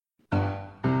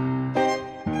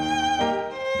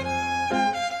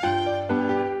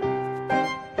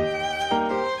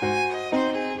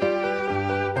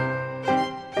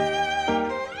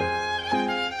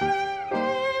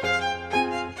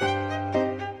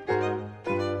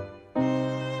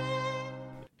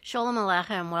Shalom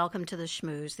Aleichem, and welcome to the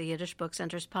Shmooze, the Yiddish Book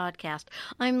Center's podcast.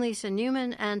 I'm Lisa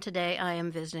Newman, and today I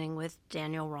am visiting with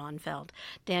Daniel Ronfeld.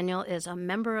 Daniel is a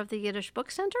member of the Yiddish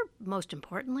Book Center. Most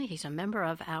importantly, he's a member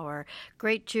of our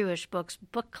Great Jewish Books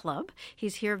Book Club.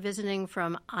 He's here visiting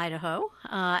from Idaho,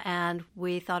 and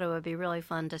we thought it would be really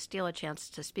fun to steal a chance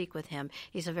to speak with him.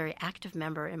 He's a very active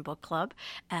member in Book Club,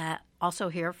 also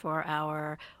here for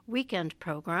our weekend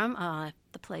program,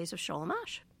 The Plays of Sholem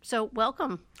Ash. So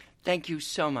welcome. Thank you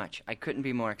so much. I couldn't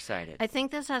be more excited. I think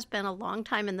this has been a long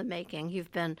time in the making.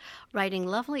 You've been writing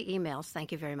lovely emails.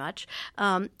 Thank you very much.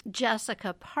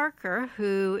 Jessica Parker,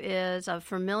 who is a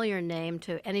familiar name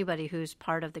to anybody who's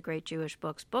part of the Great Jewish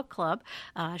Books Book Club.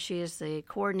 She is the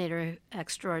coordinator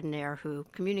extraordinaire who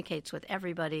communicates with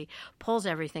everybody, pulls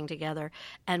everything together,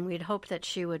 and we'd hoped that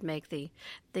she would make the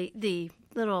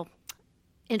little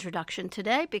introduction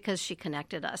today because she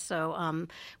connected us. So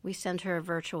we sent her a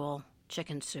virtual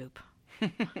chicken soup.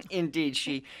 Indeed,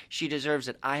 she deserves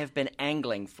it. I have been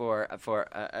angling for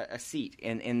a seat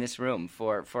in this room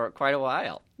for quite a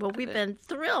while. Well, we've been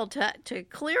thrilled to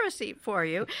clear a seat for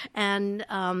you, and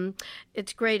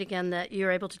it's great, again, that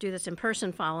you're able to do this in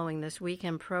person following this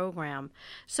weekend program.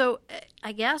 So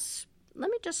I guess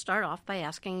let me just start off by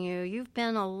asking you, you've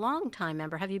been a long-time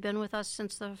member. Have you been with us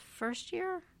since the first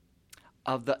year?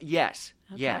 Yes.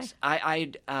 Okay. Yes.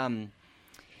 I'd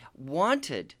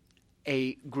wanted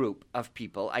a group of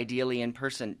people, ideally in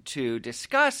person, to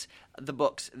discuss the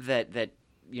books that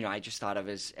I just thought of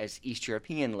as East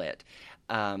European lit,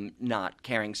 not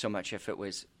caring so much if it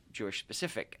was Jewish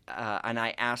specific. And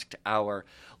I asked our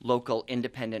local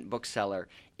independent bookseller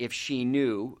if she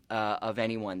knew of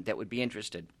anyone that would be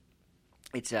interested.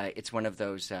 It's one of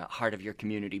those heart of your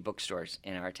community bookstores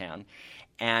in our town.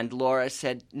 And Laura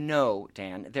said, "No,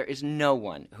 Dan, there is no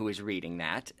one who is reading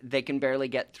that. They can barely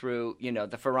get through,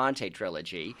 the Ferrante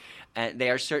trilogy.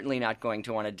 They are certainly not going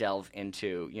to want to delve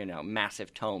into,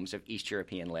 massive tomes of East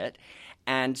European lit."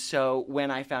 And so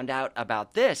when I found out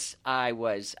about this, I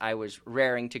was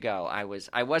raring to go. I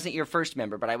wasn't your first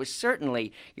member, but I was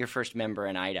certainly your first member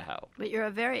in Idaho. But you're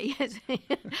a very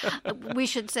we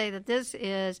should say that this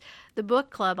is the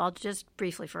book club. I'll just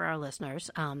briefly for our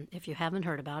listeners, if you haven't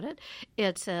heard about it,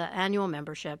 it's an annual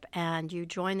membership, and you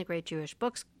join the Great Jewish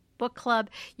Book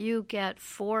Club. You get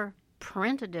 4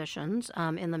 print editions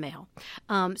in the mail.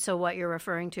 So what you're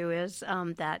referring to is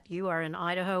that you are in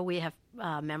Idaho. We have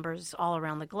members all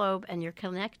around the globe, and you're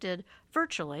connected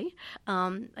virtually,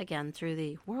 again, through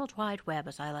the World Wide Web,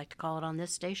 as I like to call it on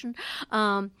this station. So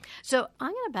I'm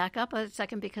going to back up a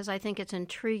second because I think it's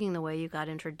intriguing the way you got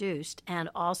introduced, and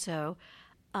also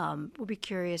we'll be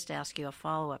curious to ask you a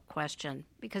follow-up question,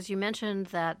 because you mentioned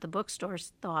that the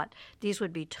bookstores thought these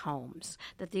would be tomes,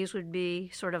 that these would be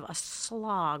sort of a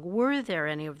slog. Were there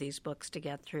any of these books to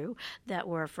get through that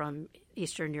were from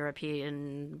Eastern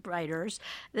European writers,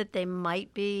 that they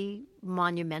might be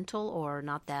monumental or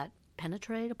not that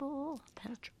penetratable?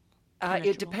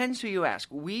 It depends who you ask.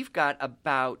 We've got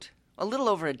about a little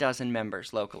over a dozen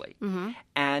members locally. Mm-hmm.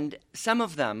 And some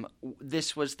of them,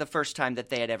 this was the first time that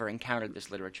they had ever encountered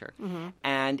this literature. Mm-hmm.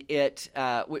 And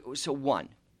one,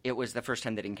 it was the first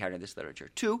time they'd encountered this literature.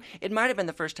 2, it might have been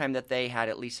the first time that they had,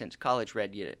 at least since college,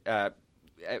 read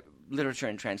literature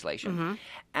in translation.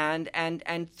 Mm-hmm.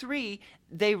 And 3,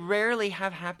 they rarely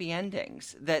have happy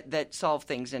endings that solve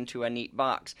things into a neat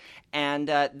box. And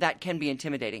that can be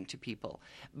intimidating to people.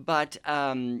 But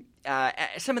some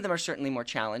of them are certainly more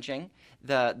challenging.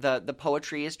 The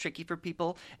poetry is tricky for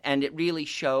people, and it really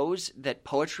shows that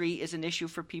poetry is an issue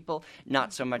for people,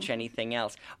 not so much anything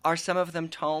else. Are some of them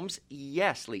tomes?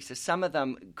 Yes, Lisa. Some of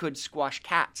them could squash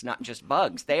cats, not just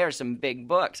bugs. They are some big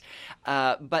books.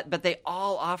 But they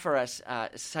all offer us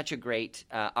such a great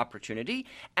opportunity,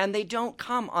 and they don't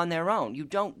come on their own. You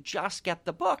don't just get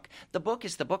the book. The book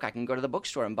is the book. I can go to the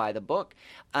bookstore and buy the book.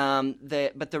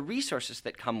 But the resources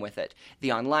that come with it,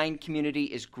 the online community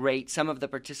is great. Some of the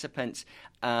participants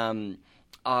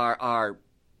are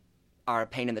a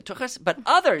pain in the tuchus, but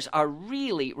others are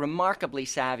really remarkably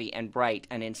savvy and bright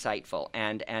and insightful,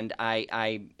 and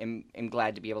I am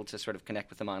glad to be able to sort of connect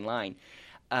with them online.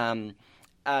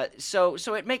 So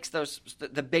it makes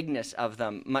the bigness of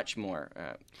them much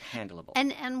more handleable.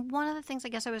 And one of the things I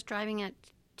guess I was driving at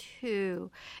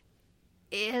too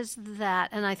is that,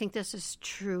 and I think this is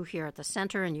true here at the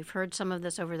center, and you've heard some of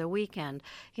this over the weekend.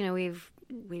 We've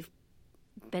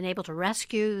been able to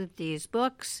rescue these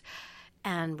books,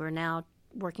 and we're now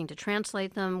working to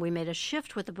translate them. We made a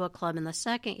shift with the book club in the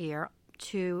second year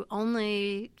to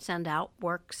only send out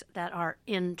works that are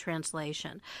in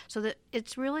translation, so that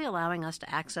it's really allowing us to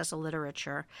access a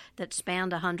literature that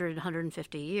spanned 100,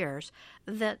 150 years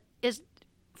that is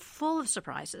full of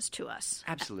surprises to us.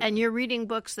 Absolutely. And you're reading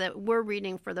books that we're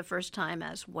reading for the first time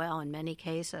as well in many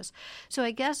cases. So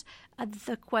I guess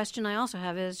the question I also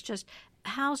have is just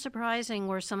how surprising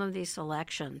were some of these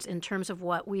selections in terms of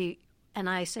what we, and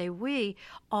I say we,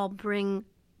 all bring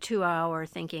to our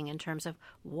thinking in terms of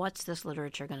what's this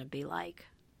literature going to be like?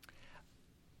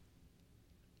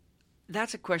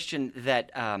 That's a question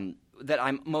that that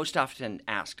I'm most often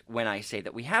asked when I say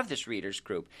that we have this readers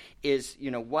group is,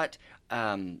 what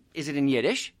is it in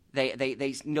Yiddish?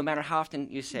 They no matter how often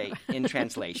you say in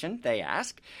translation, they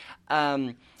ask.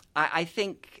 I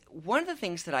think one of the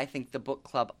things that I think the book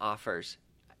club offers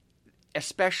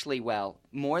especially well,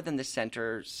 more than the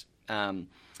center's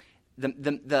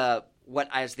the what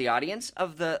as the audience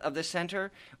of the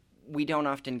center we don't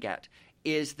often get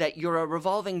is that you're a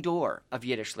revolving door of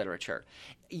Yiddish literature.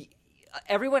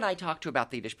 Everyone I talk to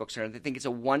about the Yiddish Book Center, they think it's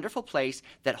a wonderful place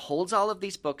that holds all of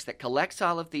these books, that collects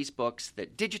all of these books,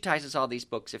 that digitizes all these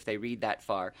books if they read that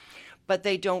far. But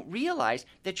they don't realize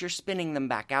that you're spinning them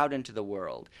back out into the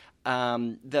world.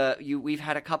 We've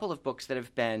had a couple of books that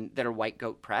are White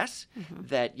Goat Press,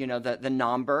 that the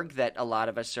Naumburg that a lot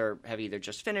of us have either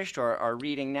just finished or are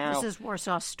reading now. This is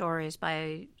Warsaw Stories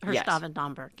by Herstov and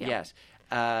Naumburg. Yeah. Yes.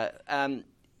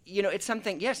 It's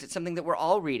something. Yes, it's something that we're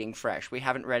all reading fresh. We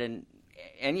haven't read it.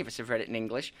 Any of us have read it in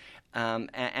English, and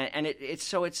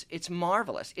it's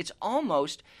marvelous. It's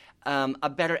almost a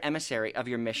better emissary of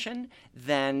your mission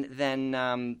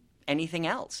than anything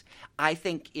else. I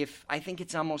think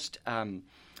it's almost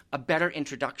a better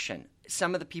introduction.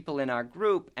 Some of the people in our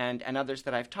group and others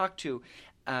that I've talked to,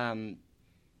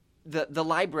 the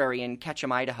library in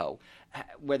Ketchum, Idaho,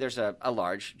 where there's a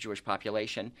large Jewish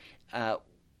population,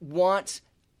 wants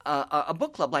a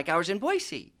book club like ours in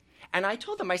Boise. And I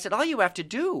told them, I said, all you have to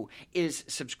do is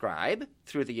subscribe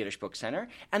through the Yiddish Book Center,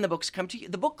 and the books come to you.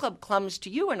 The book club comes to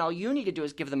you, and all you need to do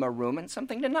is give them a room and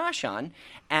something to nosh on,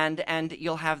 and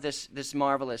you'll have this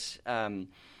marvelous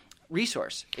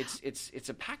resource. It's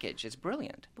a package. It's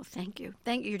brilliant. Well, thank you.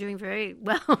 You're doing very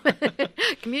well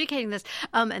communicating this,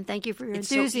 and thank you for your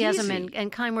enthusiasm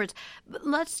and kind words. But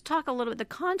let's talk a little bit the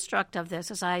construct of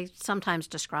this, as I sometimes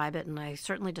describe it, and I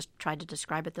certainly just tried to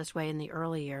describe it this way in the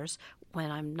early years when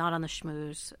I'm not on the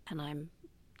Shmooze and I'm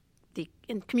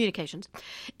in communications,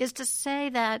 is to say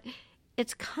that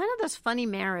it's kind of this funny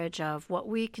marriage of what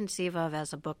we conceive of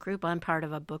as a book group. I'm part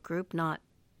of a book group, not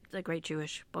the Great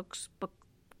Jewish Book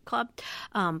Club,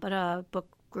 but a book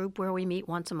group where we meet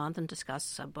once a month and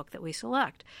discuss a book that we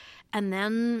select. And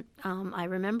then I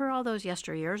remember all those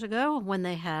yesteryears ago when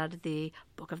they had the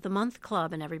Book of the Month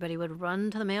Club, and everybody would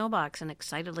run to the mailbox and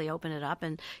excitedly open it up,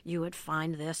 and you would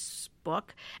find this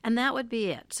book, and that would be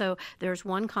it. So there's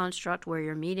one construct where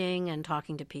you're meeting and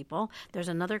talking to people. There's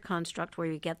another construct where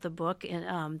you get the book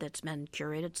that's been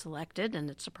curated, selected, and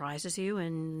it surprises you,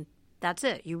 and that's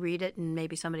it. You read it, and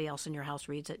maybe somebody else in your house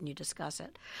reads it, and you discuss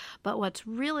it. But what's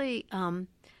really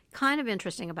kind of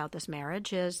interesting about this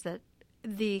marriage is that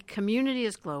the community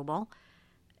is global.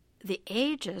 The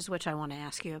ages, which I want to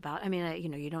ask you about, I mean,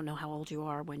 you don't know how old you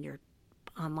are when you're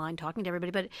online talking to everybody,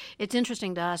 but it's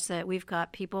interesting to us that we've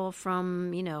got people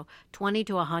from, 20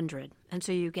 to 100. And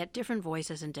so you get different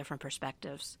voices and different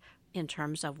perspectives in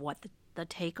terms of what the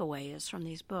takeaway is from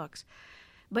these books.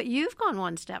 But you've gone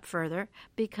one step further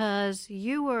because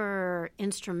you were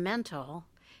instrumental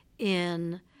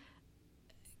in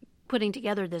putting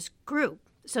together this group.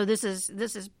 So this is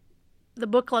the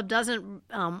book club doesn't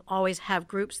always have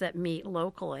groups that meet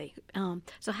locally.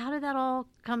 So how did that all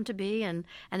come to be, and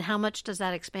how much does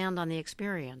that expand on the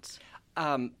experience?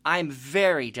 I'm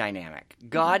very dynamic.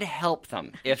 God help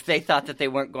them if they thought that they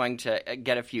weren't going to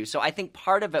get a few. So I think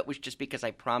part of it was just because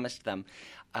I promised them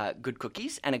good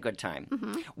cookies and a good time.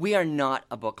 Mm-hmm. We are not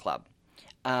a book club.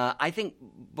 I think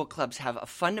book clubs have a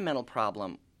fundamental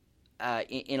problem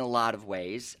in a lot of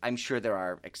ways. I'm sure there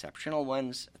are exceptional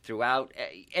ones throughout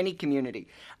any community.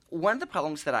 One of the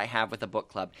problems that I have with a book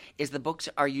club is the books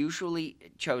are usually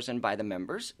chosen by the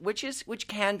members, which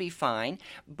can be fine,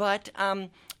 but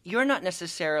you're not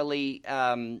necessarily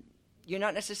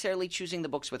choosing the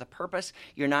books with a purpose.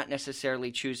 You're not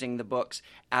necessarily choosing the books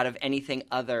out of anything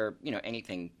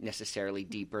anything necessarily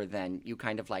deeper than you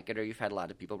kind of like it or you've had a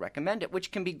lot of people recommend it,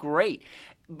 which can be great.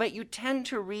 But you tend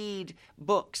to read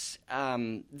books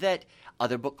that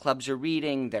other book clubs are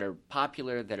reading, that are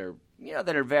popular, that are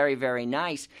very, very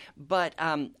nice. But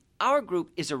our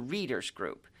group is a readers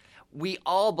group. We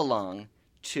all belong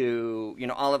to,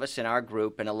 all of us in our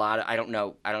group, and a lot of, I don't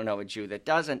know a Jew that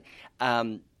doesn't,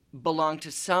 belong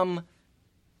to some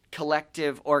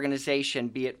collective organization,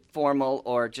 be it formal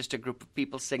or just a group of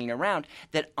people sitting around,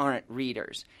 that aren't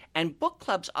readers. And book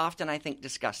clubs often, I think,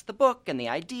 discuss the book and the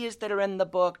ideas that are in the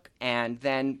book, and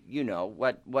then,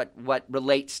 what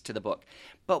relates to the book.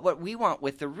 But what we want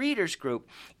with the readers group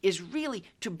is really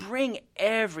to bring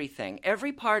everything,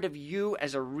 every part of you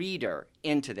as a reader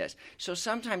into this. So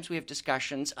sometimes we have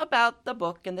discussions about the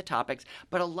book and the topics,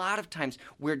 but a lot of times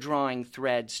we're drawing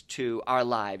threads to our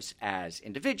lives as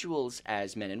individuals,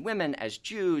 as men and women, as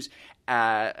Jews,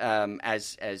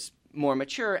 as more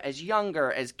mature, as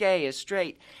younger, as gay, as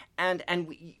straight, and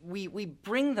we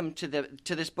bring them to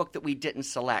this book that we didn't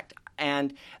select.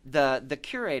 And the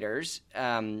curators,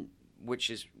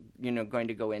 which is going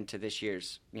to go into this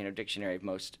year's dictionary of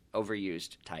most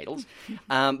overused titles,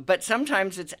 but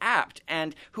sometimes it's apt.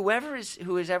 And whoever is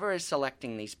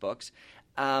selecting these books,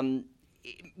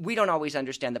 we don't always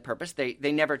understand the purpose.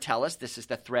 They never tell us this is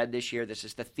the thread this year, this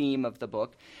is the theme of the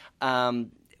book.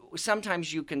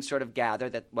 Sometimes you can sort of gather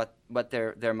that what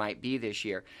there might be this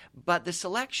year. But the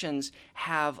selections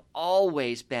have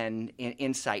always been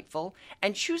insightful,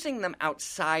 and choosing them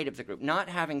outside of the group, not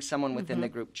having someone within the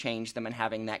group change them and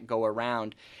having that go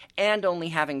around, and only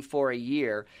having for a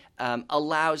year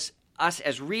allows us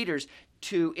as readers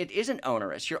it isn't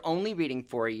onerous. You're only reading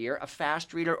for a year. A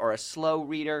fast reader or a slow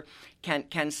reader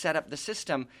can set up the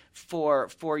system for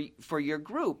your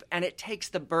group, and it takes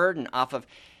the burden off of,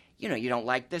 you don't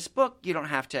like this book. You don't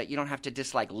have to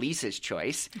dislike Lisa's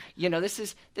choice. This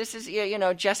is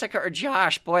Jessica or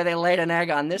Josh. Boy, they laid an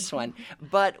egg on this one.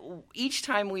 But each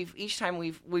time we've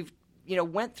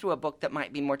went through a book that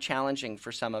might be more challenging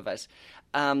for some of us.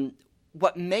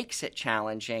 What makes it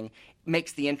challenging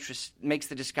makes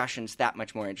the discussions that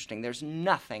much more interesting. There's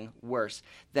nothing worse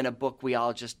than a book we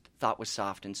all just thought was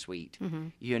soft and sweet.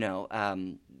 Even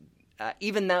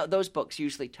though those books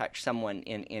usually touch someone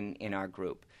in our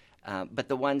group. But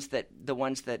the ones that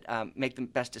make the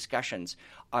best discussions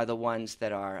are the ones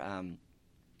that are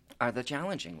the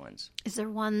challenging ones. Is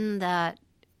there one that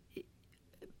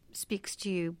speaks to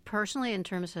you personally in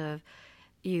terms of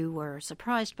you were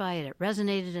surprised by it, it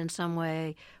resonated in some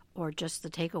way, or just the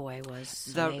takeaway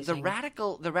was amazing?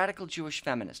 the radical Jewish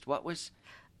feminist? What was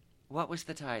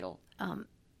the title? You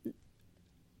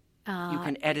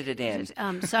can edit it in.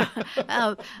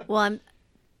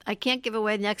 I can't give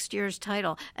away next year's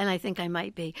title, and I think I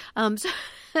might be. So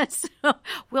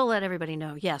we'll let everybody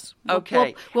know. Yes.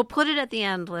 We'll put it at the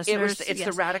end, listeners. It's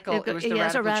the radical Jewish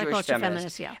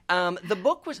feminist. Yeah. The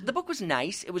book was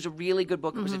nice. It was a really good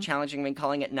book. It was a challenging. I mean,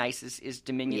 calling it nice is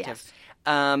diminutive.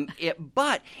 Yes.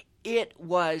 But it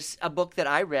was a book that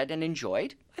I read and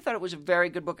enjoyed. I thought it was a very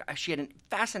good book. She had a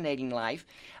fascinating life,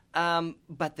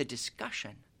 but the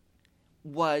discussion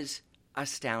was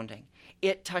astounding.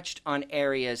 It touched on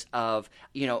areas of,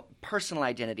 personal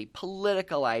identity,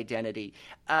 political identity.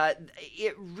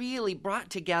 It really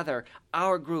brought together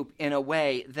our group in a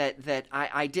way that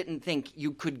I didn't think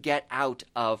you could get out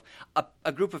of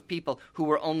a group of people who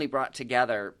were only brought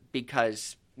together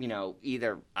because,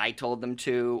 either I told them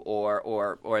to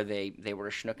or they were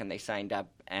a schnook and they signed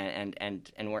up and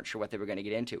weren't sure what they were going to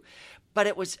get into. But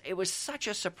it was such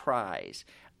a surprise.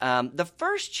 The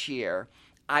first year,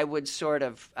 I would sort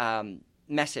of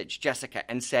message Jessica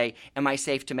and say, am I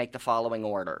safe to make the following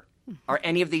order? Are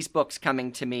any of these books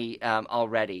coming to me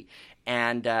already?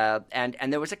 And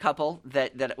there was a couple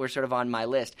that were sort of on my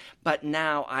list. But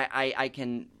now I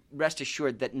can rest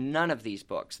assured that none of these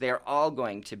books, they're all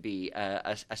going to be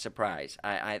a surprise.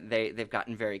 They've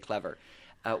gotten very clever.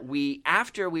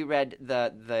 After we read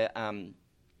the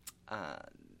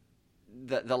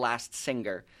Last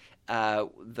Singer,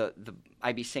 the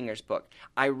I.B. Singer's book,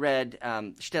 I read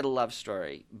Shtetl Love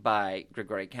Story by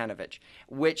Grigory Kanovich,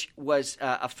 which was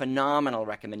a phenomenal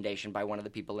recommendation by one of the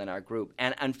people in our group.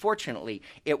 And unfortunately,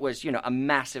 it was a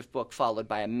massive book followed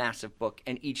by a massive book,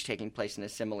 and each taking place in a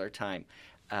similar time.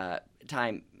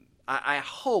 I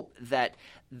hope that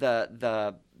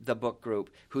the book group,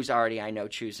 who's already, I know,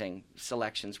 choosing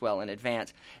selections well in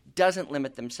advance, doesn't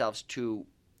limit themselves to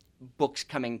books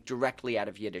coming directly out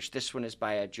of Yiddish. This one is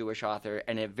by a Jewish author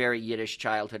and a very Yiddish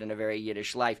childhood and a very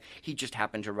Yiddish life. He just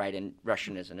happened to write in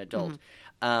Russian as an adult.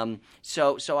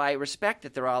 So I respect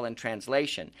that they're all in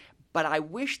translation. But I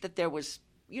wish that there was,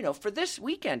 for this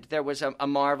weekend, there was a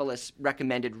marvelous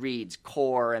recommended reads,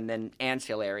 core and then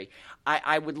ancillary.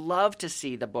 I would love to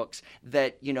see the books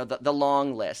that, the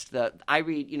long list. I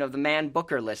read, the Man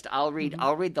Booker list. I'll read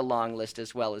the long list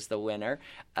as well as the winner.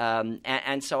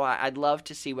 And so I'd love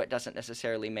to see what doesn't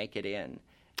necessarily make it in.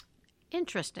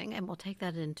 Interesting, and we'll take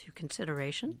that into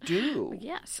consideration. Do.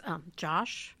 Yes.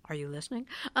 Josh, are you listening?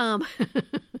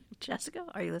 Jessica,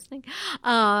 are you listening?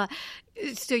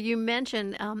 So you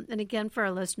mentioned, and again, for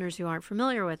our listeners who aren't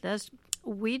familiar with this,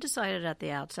 we decided at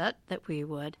the outset that we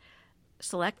would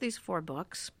select these 4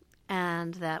 books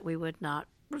and that we would not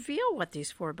reveal what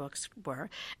these 4 books were.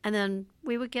 And then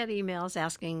we would get emails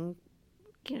asking,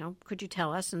 could you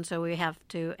tell us? And so we have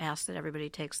to ask that everybody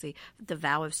takes the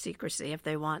vow of secrecy if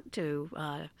they want to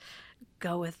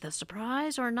go with the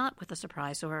surprise or not with the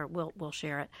surprise, or we'll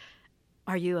share it.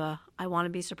 Are you I want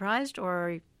to be surprised,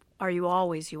 or are you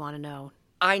always you want to know?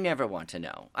 I never want to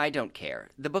know. I don't care.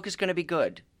 The book is going to be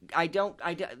good.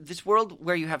 This world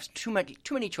where you have too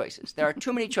many choices. There are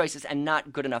too many choices and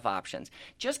not good enough options.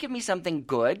 Just give me something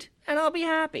good and I'll be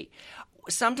happy.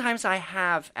 Sometimes I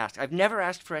have asked. I've never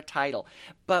asked for a title,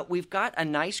 but we've got a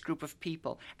nice group of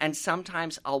people, and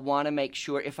sometimes I'll want to make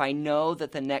sure if I know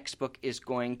that the next book is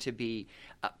going to be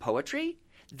poetry,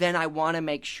 then I want to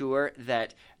make sure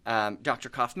that Dr.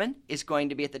 Kaufman is going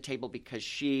to be at the table because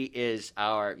she is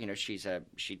our,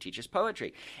 she teaches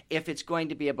poetry. If it's going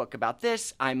to be a book about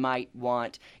this, I might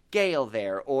want Gail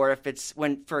there. Or if it's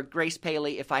for Grace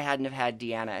Paley, if I hadn't have had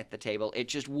Deanna at the table, it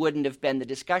just wouldn't have been the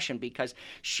discussion because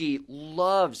she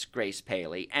loves Grace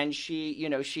Paley and she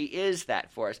is that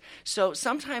for us. So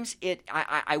sometimes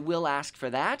I will ask for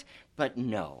that, but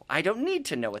no, I don't need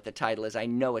to know what the title is. I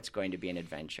know it's going to be an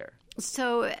adventure.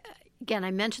 So again,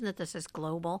 I mentioned that this is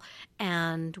global,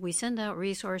 and we send out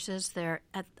resources there.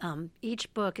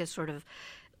 Each book is sort of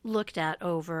looked at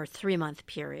over a 3-month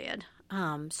period.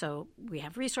 So we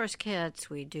have resource kits,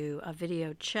 we do a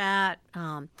video chat,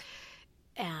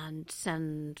 and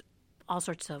send all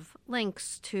sorts of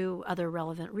links to other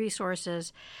relevant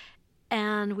resources.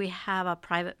 And we have a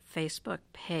private Facebook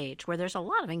page where there's a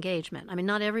lot of engagement. I mean,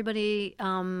 not everybody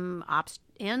opts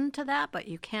into that, but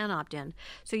you can opt in.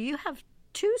 So you have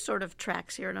 2 sort of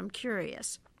tracks here, and I'm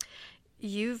curious.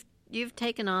 You've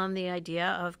taken on the idea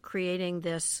of creating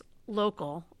this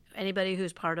local. Anybody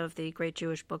who's part of the Great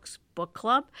Jewish Book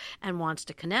Club and wants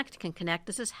to connect can connect.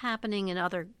 This is happening in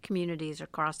other communities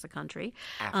across the country.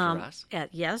 After us.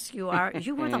 Yes, you are.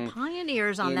 You were the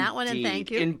pioneers on that one, and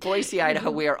thank you. In Boise,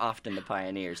 Idaho, we are often the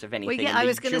pioneers of anything in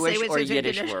the Jewish or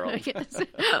Yiddish world.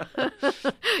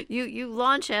 You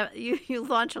launch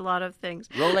a lot of things.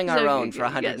 Rolling our own for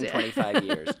 125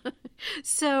 years.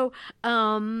 So,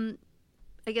 I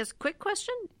guess quick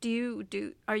question: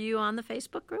 are you on the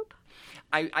Facebook group?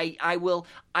 I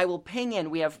will ping in.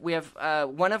 We have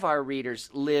one of our readers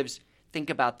lives. Think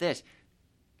about this.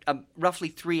 Roughly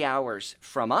 3 hours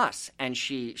from us, and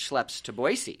she schleps to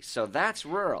Boise, so that's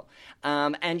rural.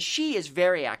 And she is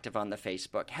very active on the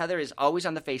Facebook. Heather is always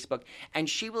on the Facebook, and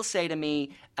she will say to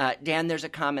me, "Dan, there's a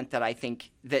comment that I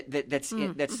think that's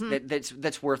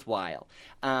worthwhile."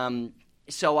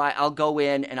 So I'll go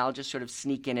in and I'll just sort of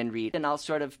sneak in and read, and I'll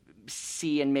sort of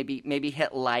see and maybe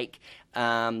hit like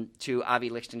to Avi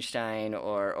Lichtenstein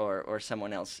or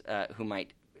someone else who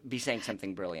might be saying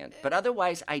something brilliant. But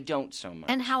otherwise, I don't so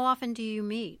much. And how often do you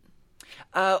meet?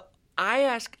 I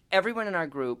ask everyone in our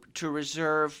group to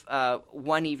reserve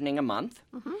 1 evening a month.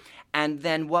 Mm-hmm. And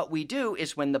then what we do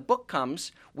is when the book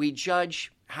comes, we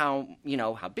judge how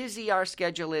busy our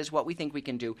schedule is, what we think we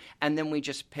can do, and then we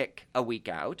just pick a week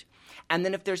out. And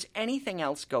then if there's anything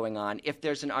else going on, if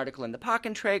there's an article in the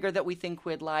Pockenträger that we think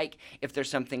we'd like, if there's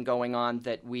something going on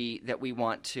that we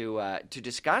want to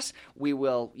discuss, we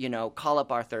will call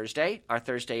up our Thursday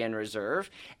in reserve,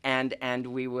 and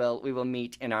we will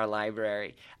meet in our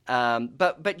library.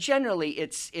 But generally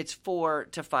it's 4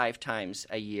 to 5 times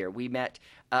a year. We met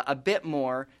a bit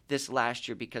more this last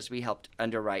year because we helped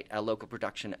underwrite a local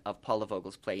production of Paula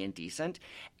Vogel's play Indecent,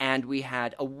 and we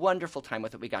had a wonderful time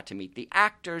with it. We got to meet the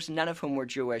actors, none of whom were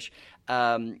Jewish,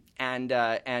 and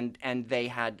they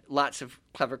had lots of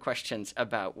clever questions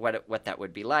about what that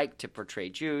would be like to portray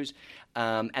Jews.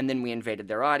 And then we invaded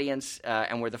their audience,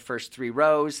 and we're the first 3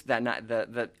 rows that night,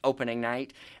 the opening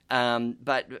night.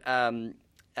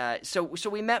 So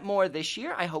we met more this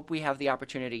year. I hope we have the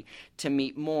opportunity to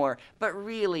meet more. But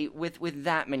really, with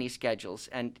that many schedules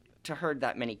and to herd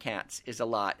that many cats is a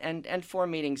lot. And 4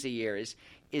 meetings a year is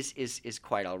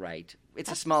quite all right.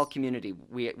 It's a small community.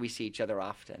 We see each other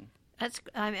often.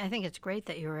 I think it's great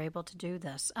that you were able to do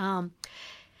this.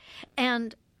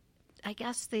 And I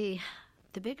guess the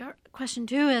bigger question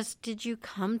too is: did you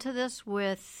come to this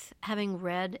with having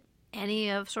read any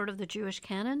of sort of the Jewish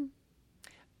canon?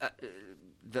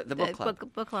 The book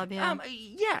club. Book club, yeah.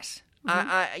 Yes.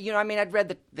 Mm-hmm. I'd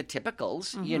read the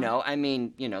typicals,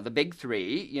 mm-hmm. The big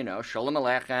 3, Sholem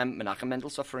Aleichem, Menachem Mendel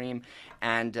Sofrim,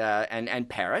 and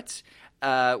Peretz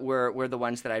were the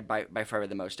ones that I by far read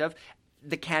the most of.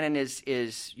 The canon is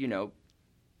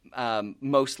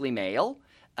mostly male.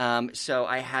 So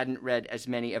I hadn't read as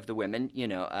many of the women,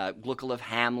 Gluckle of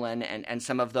Hamlin and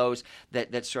some of those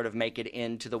that sort of make it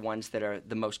into the ones that are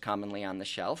the most commonly on the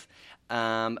shelf.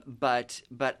 But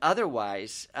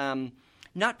otherwise,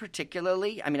 not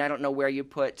particularly. I mean, I don't know where you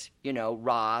put,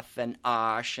 Roth and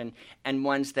Osh and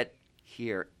ones that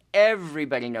here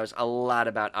everybody knows a lot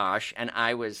about Osh, and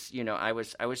I was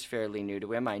fairly new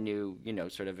to him. I knew,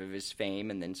 sort of his fame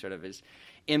and then sort of his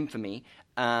infamy,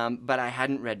 but I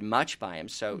hadn't read much by him.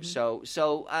 So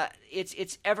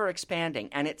it's ever expanding,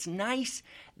 and it's nice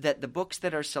that the books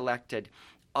that are selected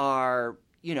are,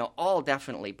 all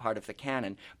definitely part of the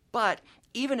canon. But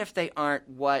even if they aren't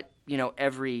what,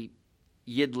 every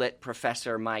Yidlit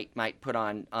professor might put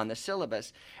on the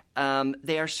syllabus,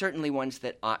 they are certainly ones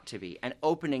that ought to be. And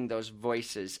opening those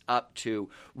voices up to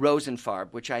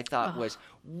Rosenfarb, which I thought was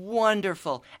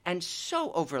wonderful and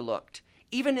so overlooked.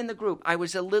 Even in the group, I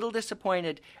was a little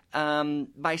disappointed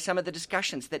by some of the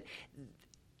discussions that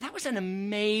was an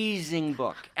amazing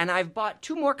book. And I've bought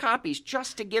 2 more copies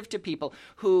just to give to people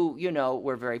who,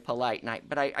 were very polite.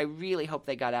 But I really hope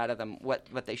they got out of them what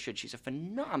they should. She's a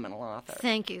phenomenal author.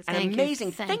 Thank you. An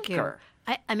amazing thinker.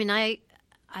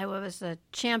 I was a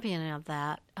champion of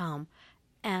that.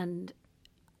 And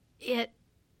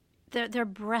they're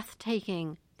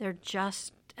breathtaking. They're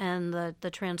just, and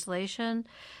the translation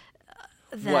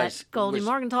that Goldie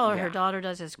Morgenthau, her daughter,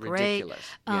 does is great. Ridiculous.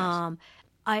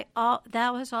 Yes.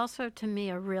 That was also, to me,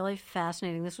 a really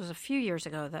fascinating. This was a few years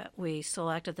ago that we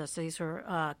selected this. These were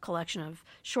a collection of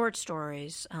short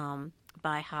stories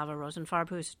by Hava Rosenfarb,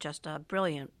 who's just a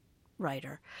brilliant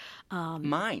writer.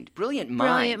 Brilliant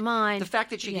mind. The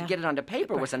fact that she could get it onto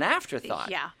paper was an afterthought.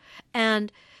 Yeah,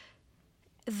 and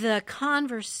the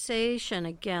conversation,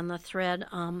 again, the thread.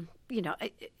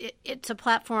 It's a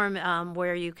platform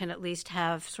where you can at least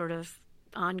have sort of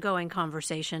ongoing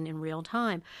conversation in real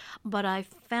time. But I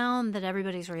found that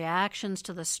everybody's reactions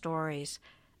to the stories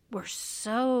were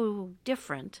so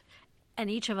different, and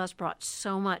each of us brought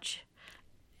so much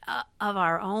of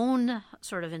our own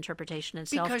sort of interpretation and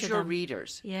self to them. Because you're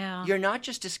readers. Yeah. You're not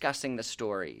just discussing the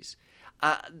stories.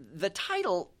 The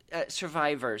title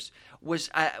Survivors was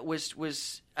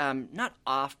not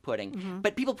off-putting,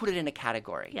 but people put it in a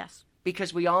category. Yes.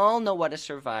 Because we all know what a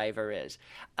survivor is.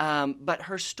 But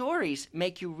her stories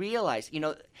make you realize,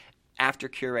 after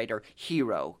curator,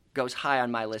 hero goes high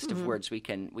on my list of words we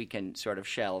can sort of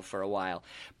shelve for a while.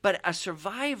 But a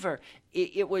survivor,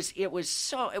 it was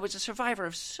a survivor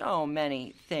of so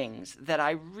many things that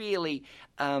I really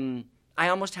I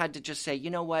almost had to just say, you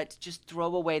know what, just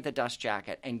throw away the dust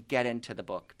jacket and get into the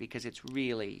book because it's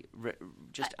really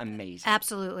just amazing.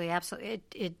 Absolutely.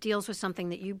 It deals with something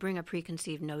that you bring a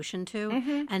preconceived notion to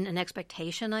and an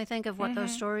expectation, I think, of what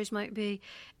those stories might be,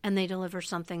 and they deliver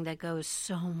something that goes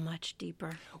so much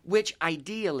deeper. Which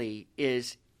ideally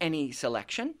is any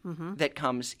selection that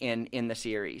comes in the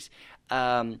series.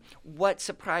 What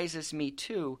surprises me,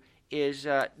 too, is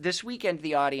this weekend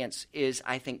the audience is,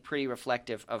 I think, pretty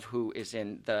reflective of who is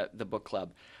in the book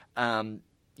club.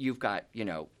 You've got,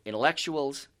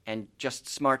 intellectuals and just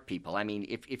smart people. I mean,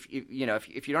 if you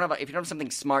don't have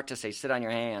something smart to say, sit on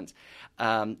your hands.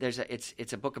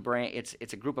 It's a book of brain.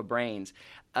 It's a group of brains.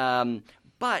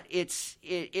 But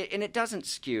it doesn't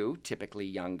skew typically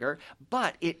younger,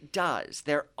 but it does.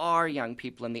 There are young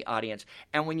people in the audience,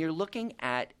 and when you're looking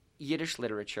at Yiddish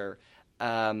literature.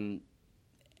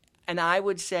 And I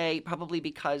would say probably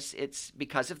because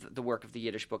of the work of the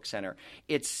Yiddish Book Center,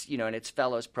 it's and its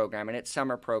fellows program and its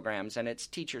summer programs and its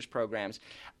teachers programs.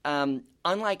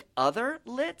 Unlike other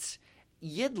lits,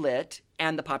 Yidlit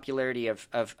and the popularity of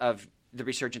the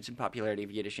resurgence and popularity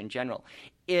of Yiddish in general,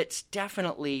 it's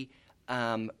definitely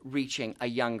reaching a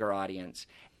younger audience,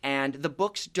 and the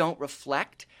books don't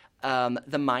reflect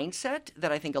the mindset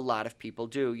that I think a lot of people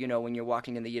do. When you're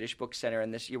walking in the Yiddish Book Center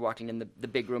and you're walking in the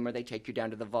big room or they take you down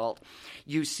to the vault,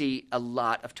 you see a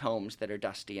lot of tomes that are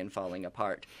dusty and falling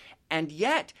apart. And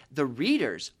yet the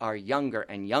readers are younger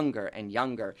and younger and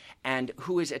younger, and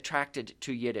who is attracted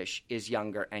to Yiddish is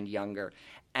younger and younger.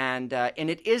 And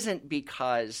it isn't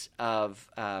because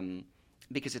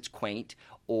it's quaint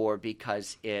or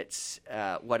because it's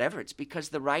whatever. It's because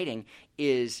the writing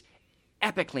is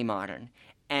epically modern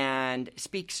and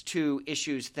speaks to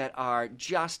issues that are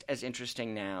just as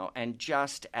interesting now and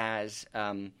just as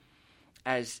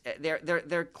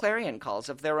they're clarion calls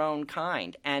of their own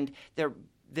kind. And they're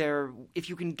if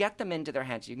you can get them into their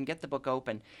hands, you can get the book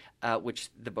open, which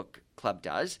the book club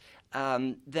does.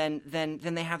 Then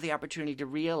they have the opportunity to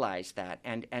realize that.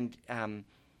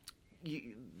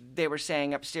 They were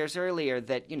saying upstairs earlier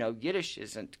that Yiddish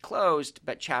isn't closed,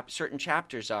 but certain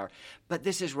chapters are. But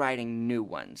this is writing new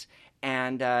ones.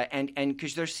 And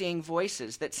because they're seeing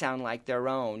voices that sound like their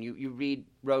own. You read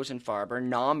Rosenfarber,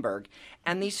 Naumburg,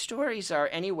 and these stories are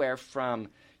anywhere from,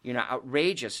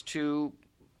 outrageous to,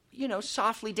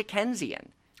 softly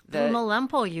Dickensian.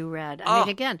 Lempo you read. I mean,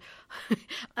 again,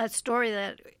 a story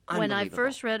that when I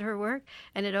first read her work,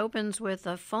 and it opens with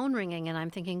a phone ringing, and I'm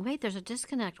thinking, wait, there's a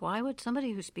disconnect. Why would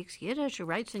somebody who speaks Yiddish, who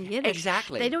writes in Yiddish,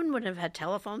 exactly? They wouldn't have had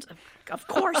telephones. Of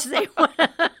course they would.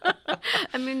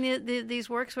 I mean, these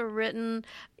works were written,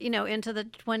 into the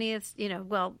 20th.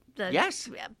 Yes,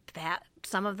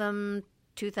 some of them.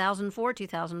 2004,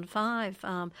 2005,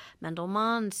 Mendel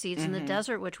Mann's Seeds in the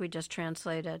Desert, which we just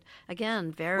translated.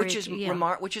 Again, which is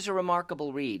a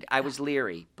remarkable read. I was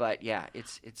leery, but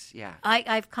it's.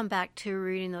 I've come back to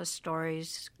reading those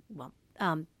stories,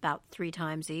 about 3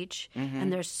 times each,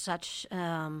 and there's such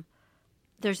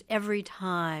there's every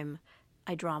time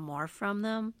I draw more from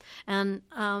them, and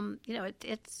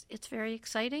it's very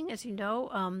exciting, as you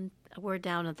know. We're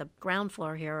down at the ground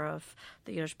floor here of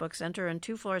the Yiddish Book Center, and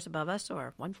 2 floors above us,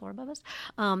 or 1 floor above us,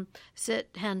 sit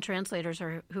hand translators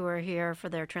who are here for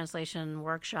their translation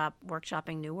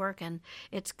workshopping new work, and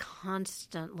it's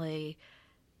constantly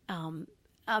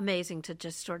amazing to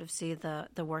just sort of see the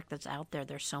work that's out there.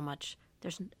 There's so much.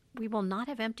 We will not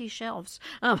have empty shelves.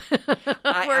 I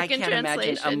can't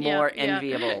imagine a more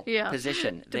enviable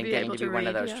position than getting to be one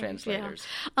of those translators.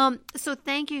 Yeah. So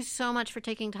thank you so much for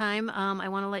taking time. I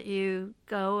want to let you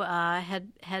go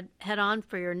head on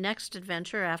for your next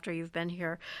adventure after you've been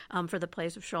here for the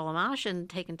plays of Sholem Asch and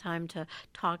taken time to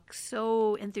talk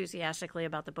so enthusiastically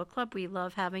about the book club. We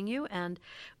love having you, and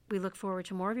we look forward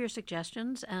to more of your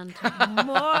suggestions and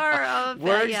more of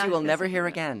words you will never hear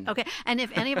again. Okay, and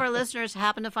if any of our listeners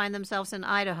happen to find themselves in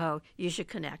Idaho, you should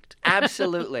connect.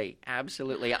 Absolutely.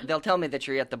 They'll tell me that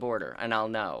you're at the border, and I'll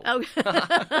know. Oh.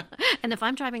 And if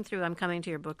I'm driving through, I'm coming to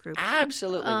your book group.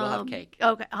 Absolutely, we'll have cake.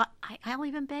 Okay, I'll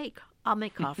even bake. I'll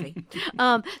make coffee.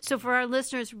 So for our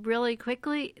listeners, really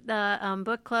quickly, the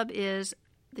book club is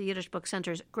the Yiddish Book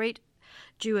Center's Great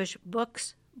Jewish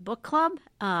Books Book Club,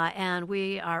 and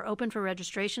we are open for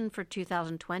registration for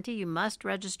 2020. You must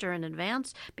register in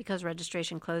advance because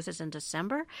registration closes in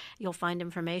December. You'll find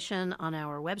information on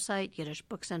our website,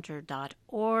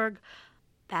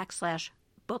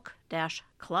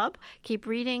 yiddishbookcenter.org/book-club. Keep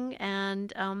reading,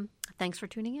 and thanks for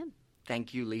tuning in.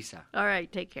 Thank you, Lisa. All right,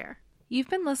 take care. You've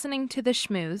been listening to The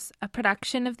Shmooze, a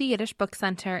production of the Yiddish Book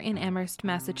Center in Amherst,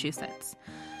 Massachusetts.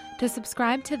 To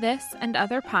subscribe to this and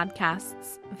other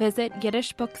podcasts, visit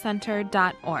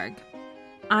yiddishbookcenter.org.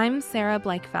 I'm Sarah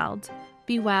Blakefeld.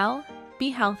 Be well, be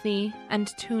healthy,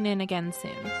 and tune in again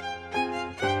soon.